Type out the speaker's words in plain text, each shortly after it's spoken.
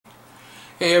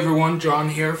Hey everyone, John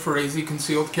here for AZ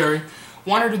Concealed Carry.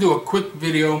 Wanted to do a quick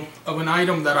video of an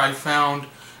item that I found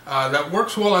that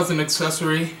works well as an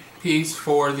accessory piece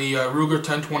for the Ruger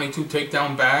 1022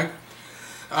 Takedown bag.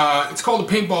 It's called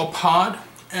a paintball pod,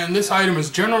 and this item is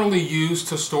generally used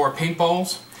to store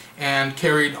paintballs and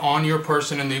carried on your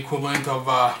person in the equivalent of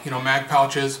mag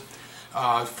pouches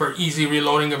for easy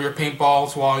reloading of your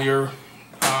paintballs while you're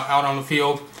out on the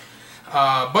field.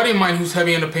 Buddy of mine who's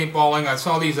heavy into paintballing, I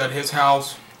saw these at his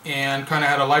house and kind of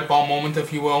had a light bulb moment,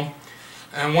 if you will,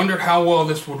 and wondered how well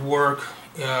this would work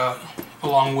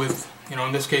along with,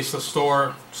 in this case, the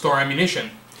store ammunition.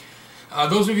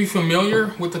 Those of you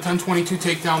familiar with the 1022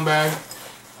 Takedown bag,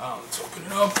 let's open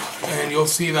it up, and you'll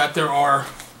see that there are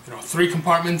 3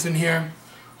 compartments in here.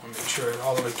 I'll make sure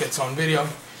all of it gets on video.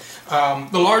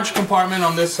 The large compartment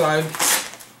on this side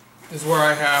is where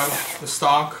I have the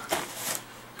stock.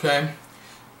 Okay,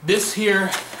 this here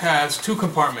has 2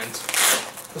 compartments.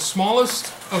 The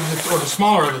smallest of the, or the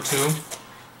smaller of the 2,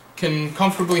 can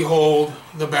comfortably hold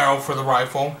the barrel for the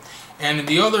rifle, and in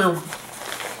the other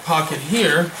pocket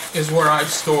here is where I've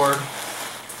stored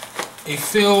a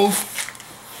filled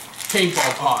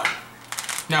paintball pod.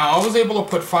 Now, I was able to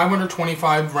put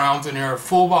 525 rounds in here, a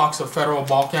full box of Federal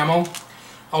bulk ammo,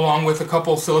 along with a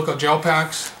couple silica gel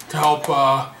packs to help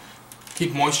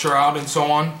keep moisture out and so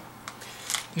on.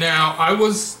 Now, I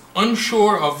was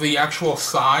unsure of the actual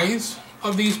size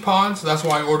of these pods. That's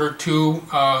why I ordered 2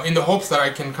 in the hopes that I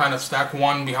can kind of stack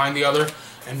one behind the other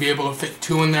and be able to fit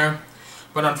 2 in there.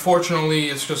 But unfortunately,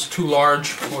 it's just too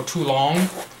large or too long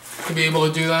to be able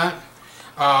to do that.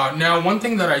 Now, one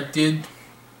thing that I did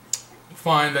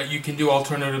find that you can do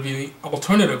alternatively,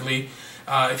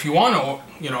 if you want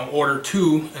to, order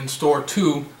 2 and store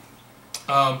 2,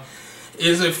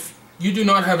 is if you do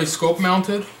not have a scope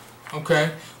mounted.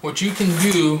 Okay, what you can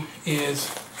do is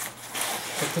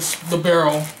put the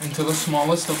barrel into the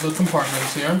smallest of the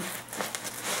compartments here.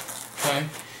 Okay,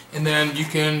 and then you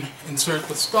can insert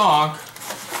the stock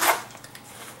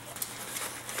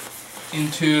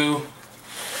into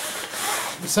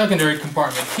the secondary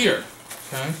compartment here.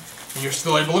 Okay, and you're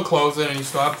still able to close it, and you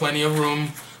still have plenty of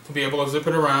room to be able to zip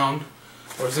it around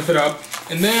or zip it up.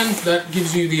 And then that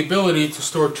gives you the ability to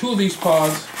store 2 of these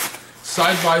pods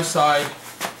side by side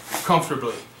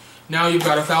comfortably. Now you've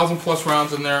got 1,000+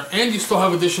 rounds in there, and you still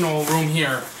have additional room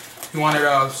here if you wanted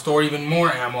to store even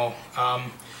more ammo.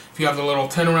 If you have the little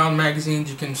 10-round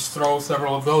magazines, you can throw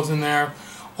several of those in there.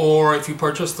 Or if you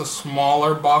purchase the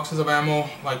smaller boxes of ammo,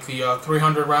 like the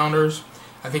 300 rounders,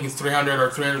 I think it's 300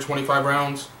 or 325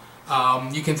 rounds,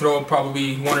 you can throw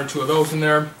probably 1 or 2 of those in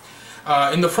there.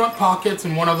 In the front pockets,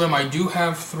 in one of them, I do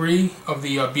have 3 of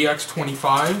the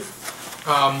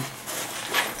BX25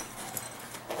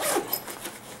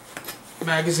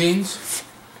 magazines.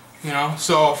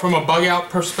 So from a bug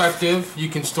out perspective, you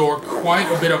can store quite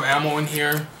a bit of ammo in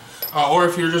here. Or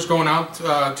if you're just going out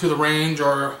to the range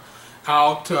or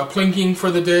out plinking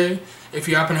for the day, if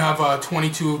you happen to have a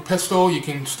 22 pistol, you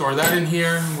can store that in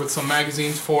here with some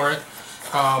magazines for it,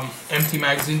 empty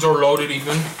magazines or loaded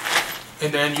even.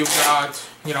 And then you've got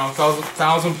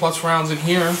 1,000+ rounds in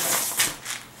here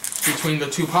between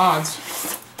the 2 pods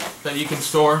that you can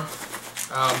store.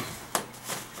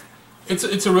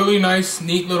 It's a really nice,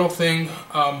 neat little thing.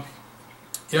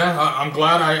 Yeah, I'm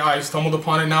glad I stumbled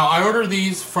upon it. Now, I ordered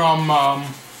these from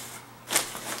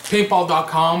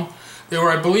paintball.com. They were,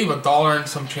 I believe, $1 and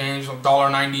some change,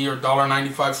 $1.90 or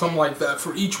 $1.95, something like that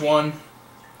for each one.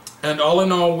 And all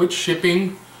in all, with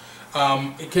shipping,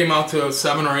 it came out to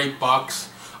 $7 or $8.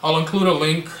 I'll include a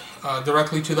link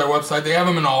directly to their website. They have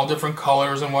them in all different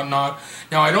colors and whatnot.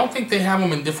 Now, I don't think they have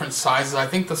them in different sizes. I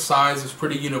think the size is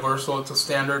pretty universal. It's a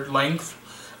standard length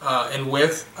and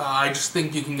width. I just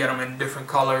think you can get them in different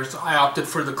colors. I opted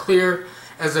for the clear,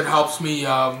 as it helps me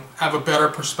have a better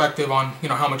perspective on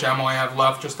how much ammo I have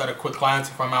left, just at a quick glance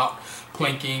if I'm out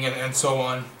plinking and so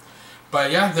on.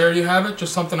 But yeah, there you have it.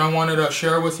 Just something I wanted to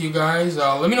share with you guys.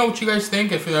 Let me know what you guys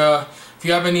think. If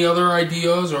you have any other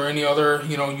ideas or any other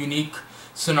unique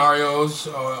scenarios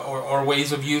or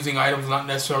ways of using items not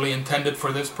necessarily intended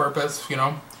for this purpose,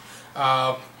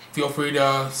 feel free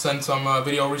to send some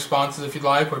video responses if you'd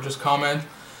like, or just comment.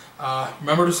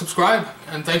 Remember to subscribe,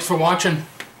 and thanks for watching.